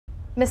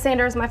Ms.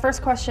 Sanders, my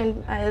first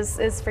question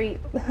is for you.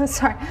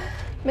 Sorry.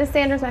 Ms.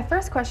 Sanders, my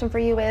first question for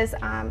you is,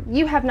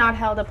 you have not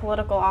held a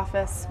political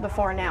office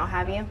before now,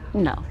 have you?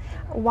 No.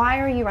 Why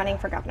are you running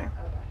for governor?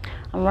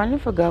 I'm running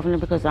for governor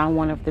because I'm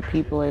one of the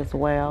people as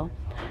well.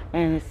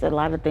 And it's a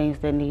lot of things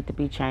that need to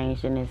be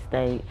changed in this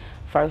state.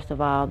 First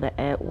of all,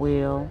 the at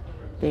will,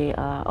 the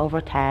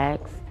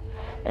overtaxed,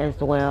 as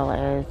well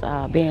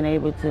as being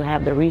able to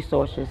have the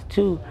resources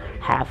to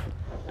have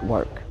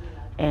work.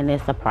 And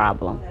it's a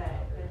problem.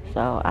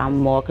 So I'm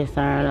more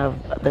concerned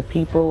of the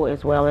people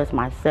as well as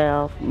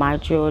myself, my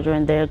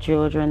children, their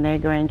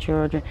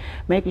grandchildren,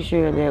 making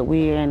sure that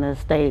we're in a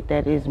state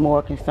that is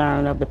more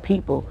concerned of the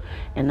people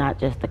and not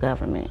just the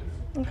government.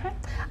 Okay.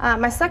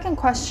 My second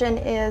question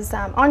is,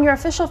 on your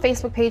official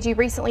Facebook page, you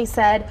recently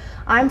said,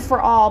 "I'm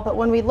for all, but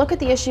when we look at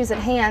the issues at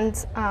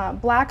hand,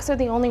 blacks are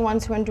the only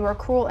ones who endure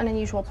cruel and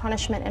unusual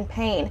punishment and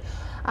pain."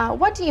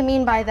 What do you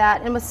mean by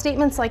that? And with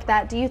statements like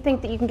that, do you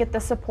think that you can get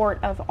the support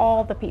of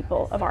all the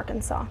people of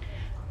Arkansas?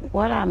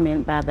 What I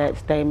meant by that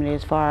statement,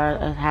 as far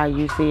as how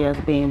you see us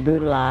being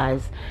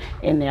brutalized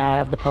in the eye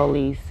of the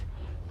police,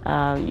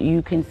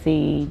 you can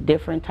see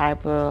different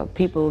type of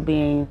people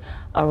being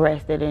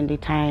arrested and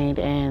detained,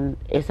 and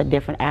it's a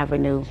different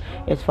avenue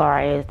as far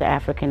as the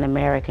African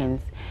Americans.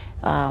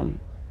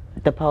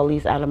 The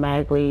police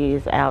automatically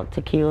is out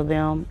to kill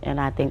them, and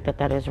I think that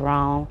that is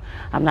wrong.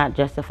 I'm not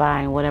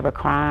justifying whatever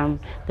crime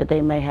that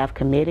they may have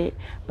committed,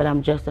 but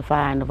I'm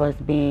justifying of us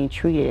being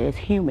treated as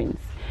humans.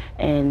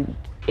 And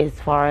as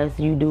far as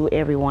you do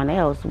everyone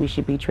else, we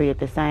should be treated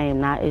the same.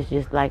 Not it's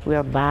just like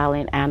we're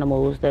violent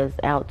animals that's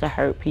out to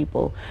hurt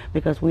people,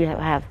 because we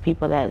have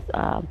people that's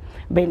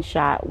been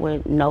shot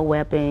with no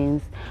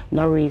weapons,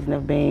 no reason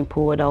of being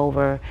pulled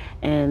over,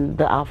 and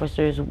the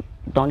officers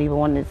don't even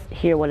want to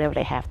hear whatever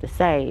they have to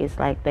say. It's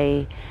like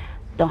they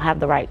don't have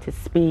the right to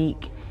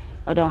speak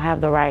or don't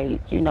have the right,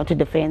 to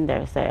defend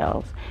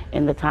themselves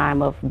in the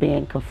time of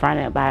being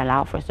confronted by an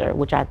officer,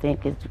 which I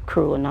think is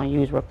cruel and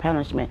unusual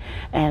punishment.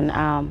 And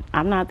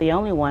I'm not the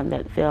only one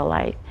that feel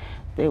like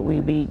that we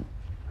be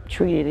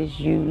treated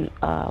as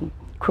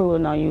cruel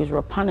and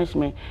unusual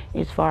punishment.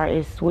 As far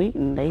as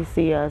Sweden, they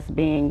see us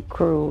being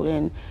cruel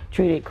and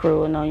treated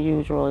cruel and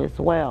unusual as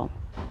well.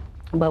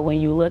 But when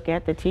you look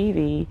at the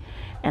TV,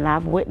 and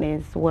I've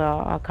witnessed where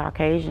a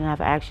Caucasian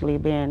have actually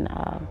been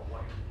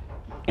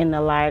in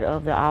the light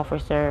of the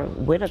officer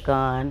with a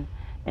gun,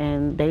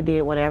 and they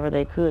did whatever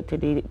they could to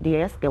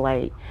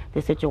de-escalate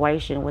the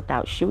situation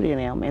without shooting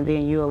them. And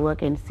then you'll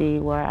look and see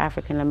where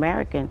African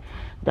American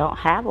don't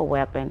have a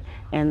weapon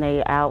and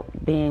they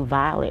out being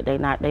violent. They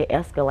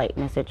escalate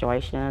in the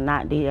situation and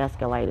not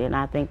de-escalate. And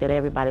I think that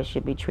everybody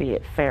should be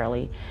treated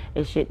fairly.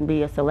 It shouldn't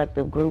be a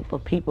selective group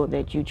of people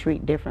that you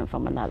treat different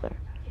from another.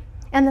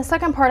 And the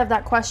second part of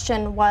that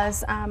question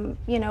was,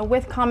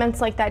 with comments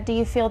like that, do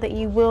you feel that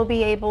you will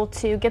be able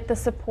to get the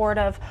support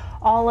of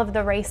all of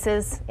the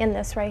races in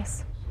this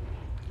race?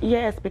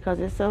 Yes, because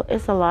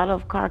it's a lot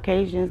of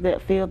Caucasians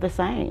that feel the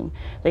same.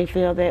 They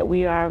feel that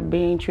we are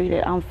being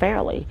treated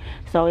unfairly.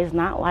 So it's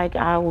not like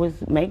I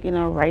was making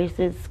a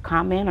racist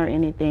comment or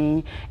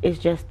anything. It's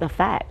just the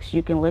facts.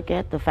 You can look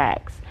at the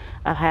facts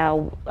of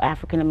how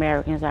African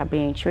Americans are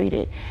being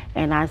treated.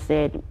 And I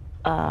said,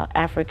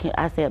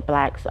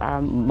 blacks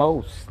are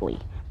mostly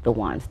the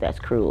ones that's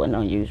cruel and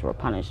unusual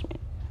punishment.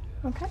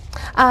 Okay.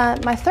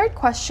 My third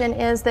question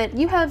is that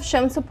you have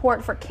shown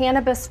support for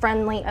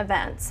cannabis-friendly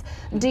events.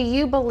 Do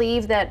you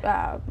believe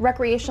that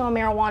recreational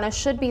marijuana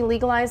should be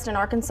legalized in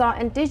Arkansas,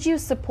 and did you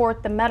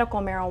support the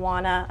medical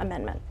marijuana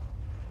amendment?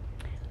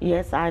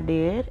 Yes, I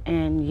did,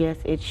 and yes,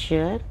 it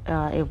should.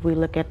 If we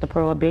look at the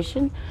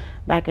prohibition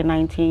back in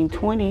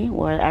 1920,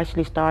 where it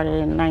actually started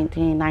in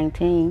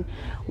 1919,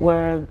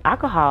 where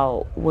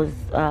alcohol was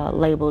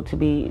labeled to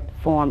be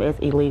formed as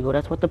illegal.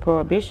 That's what the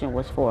prohibition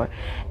was for.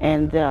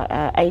 And the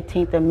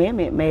 18th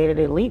Amendment made it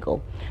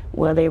illegal.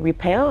 Well, they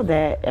repealed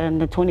that in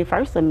the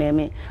 21st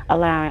Amendment,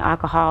 allowing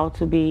alcohol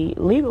to be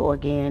legal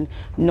again,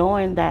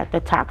 knowing that the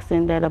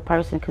toxin that a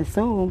person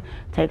consumes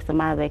takes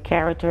them out of their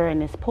character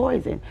and is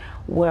poison.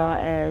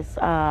 Whereas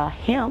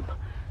hemp,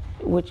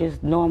 which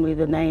is normally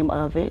the name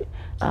of it,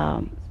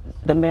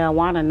 the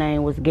marijuana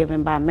name was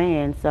given by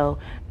man, so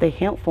the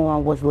hemp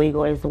form was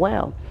legal as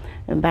well.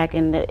 And back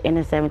in the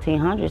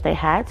 1700s, they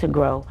had to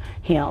grow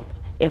hemp.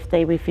 If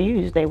they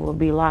refused, they would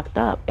be locked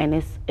up, and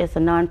it's a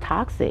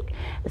non-toxic.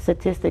 The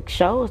statistic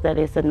shows that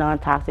it's a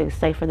non-toxic. It's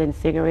safer than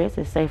cigarettes,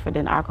 it's safer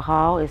than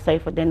alcohol, it's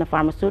safer than the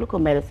pharmaceutical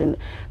medicine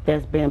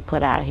that's been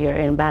put out here.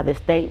 And by the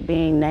state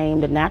being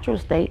named the natural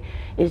state,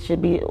 it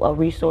should be a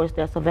resource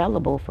that's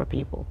available for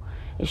people.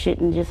 It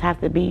shouldn't just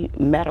have to be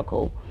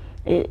medical.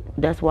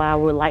 That's why I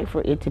would like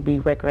for it to be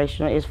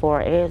recreational. As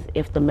far as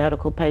if the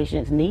medical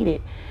patients need it,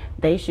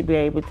 they should be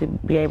able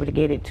to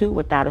get it too,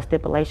 without a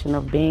stipulation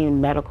of being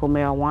medical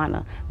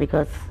marijuana,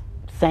 because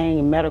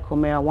saying medical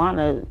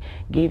marijuana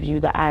gives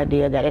you the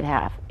idea that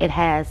it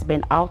has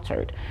been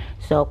altered.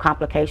 So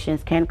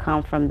complications can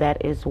come from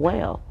that as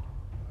well.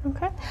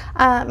 Okay.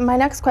 My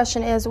next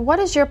question is, what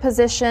is your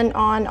position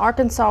on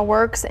Arkansas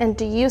Works, and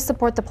do you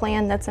support the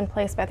plan that's in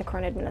place by the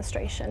current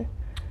administration?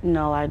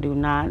 No, I do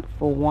not.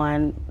 For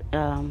one,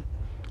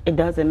 it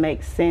doesn't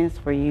make sense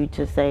for you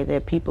to say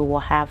that people will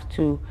have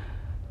to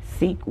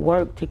seek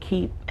work to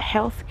keep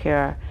health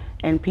care,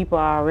 and people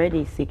are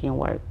already seeking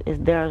work.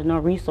 There's no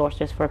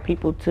resources for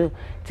people to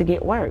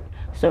get work.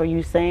 So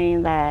you're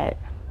saying that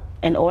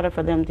in order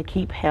for them to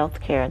keep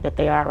health care that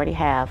they already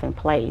have in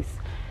place,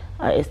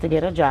 is to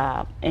get a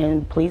job.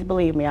 And please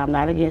believe me, I'm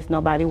not against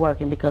nobody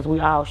working, because we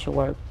all should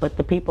work, but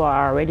the people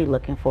are already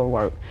looking for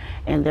work,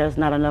 and there's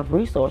not enough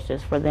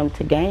resources for them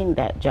to gain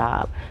that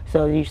job.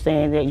 So you're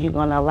saying that you're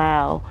going to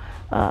allow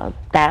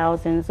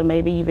thousands or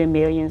maybe even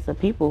millions of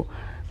people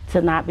to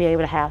not be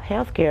able to have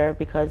health care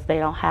because they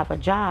don't have a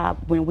job,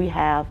 when we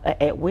have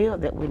a at will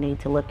that we need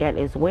to look at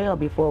as well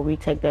before we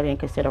take that in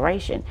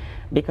consideration,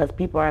 because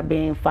people are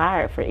being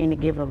fired for any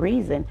given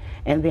reason,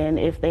 and then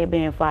if they're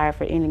being fired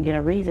for any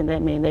given reason,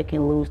 that means they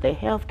can lose their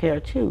health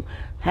care too.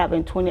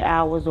 Having 20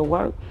 hours of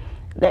work,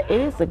 that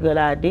is a good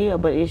idea,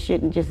 but it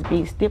shouldn't just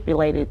be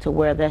stipulated to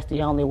where that's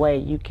the only way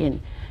you can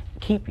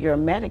keep your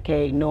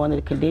Medicaid, knowing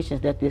the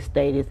conditions that this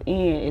state is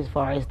in as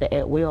far as the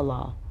at will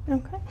law.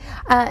 Okay.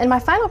 And my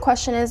final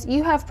question is,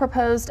 you have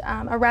proposed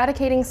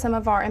eradicating some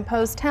of our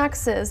imposed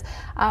taxes.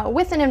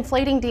 With an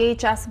inflating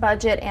DHS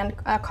budget and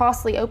a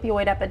costly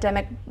opioid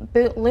epidemic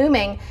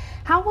looming,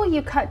 how will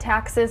you cut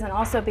taxes and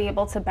also be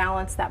able to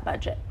balance that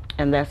budget?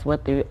 And that's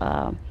what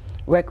the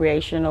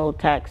recreational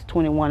tax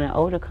 21 and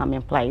older come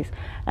in place.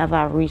 As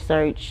I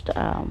researched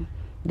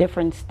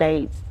different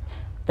states,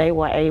 they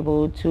were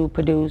able to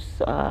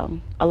produce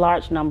a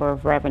large number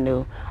of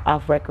revenue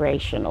off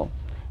recreational.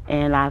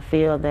 And I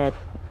feel that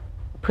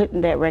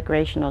putting that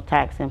recreational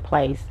tax in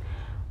place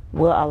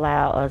will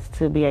allow us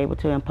to be able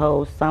to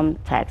impose some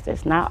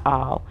taxes, not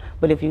all.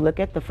 But if you look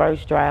at the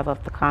first draft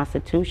of the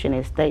Constitution,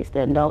 it states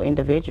that no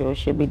individual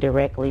should be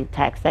directly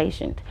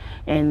taxationed.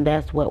 And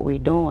that's what we're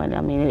doing.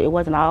 I mean, it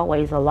wasn't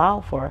always a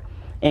law for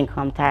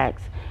income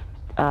tax.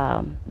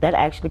 That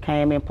actually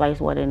came in place,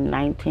 what, in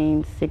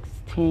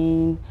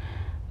 1916?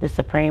 The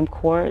Supreme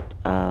Court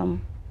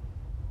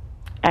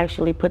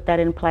actually put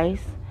that in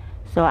place.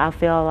 So I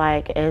feel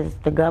like as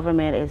the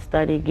government is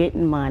steady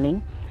getting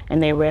money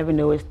and their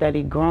revenue is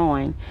steady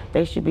growing,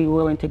 they should be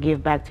willing to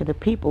give back to the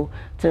people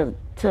to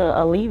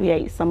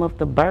alleviate some of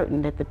the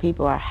burden that the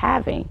people are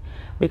having,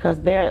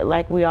 because they're,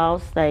 like we all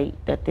state,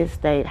 that this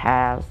state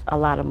has a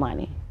lot of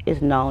money.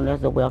 It's known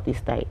as a wealthy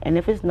state. And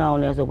if it's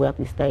known as a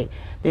wealthy state,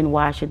 then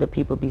why should the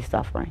people be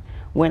suffering?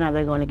 When are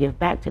they going to give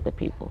back to the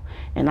people?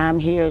 And I'm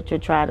here to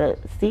try to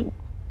seek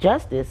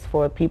justice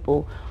for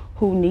people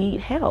who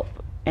need help.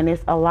 And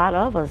it's a lot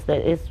of us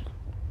that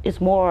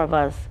it's more of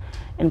us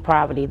in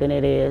poverty than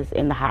it is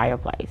in the higher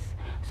place.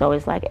 So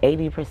it's like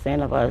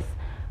 80% of us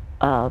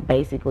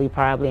basically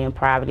probably in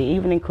poverty,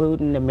 even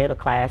including the middle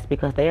class,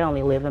 because they're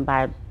only living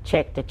by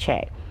check to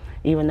check.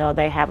 Even though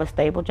they have a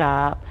stable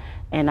job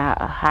and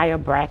a higher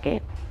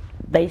bracket,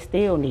 they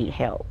still need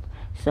help.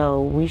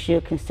 So we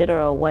should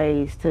consider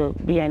ways to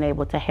being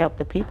able to help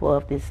the people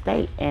of this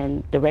state,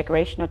 and the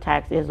recreational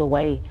tax is a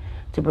way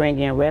to bring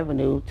in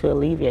revenue to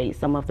alleviate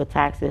some of the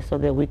taxes so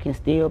that we can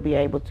still be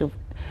able to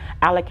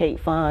allocate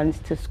funds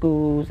to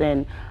schools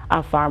and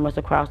our farmers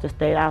across the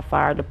state, our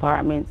fire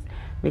departments.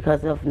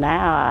 Because of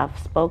now, I've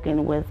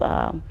spoken with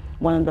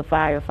one of the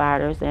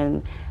firefighters,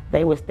 and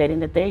they were stating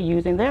that they're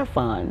using their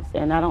funds,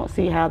 and I don't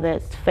see how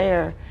that's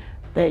fair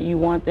that you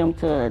want them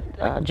to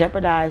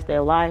jeopardize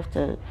their life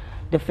to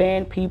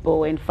defend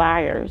people in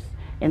fires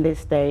in this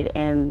state,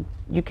 and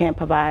you can't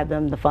provide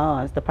them the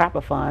funds, the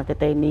proper funds that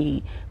they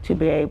need to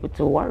be able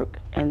to work,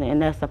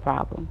 and that's a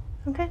problem.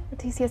 Okay,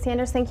 Leticia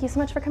Sanders, thank you so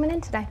much for coming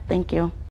in today. Thank you.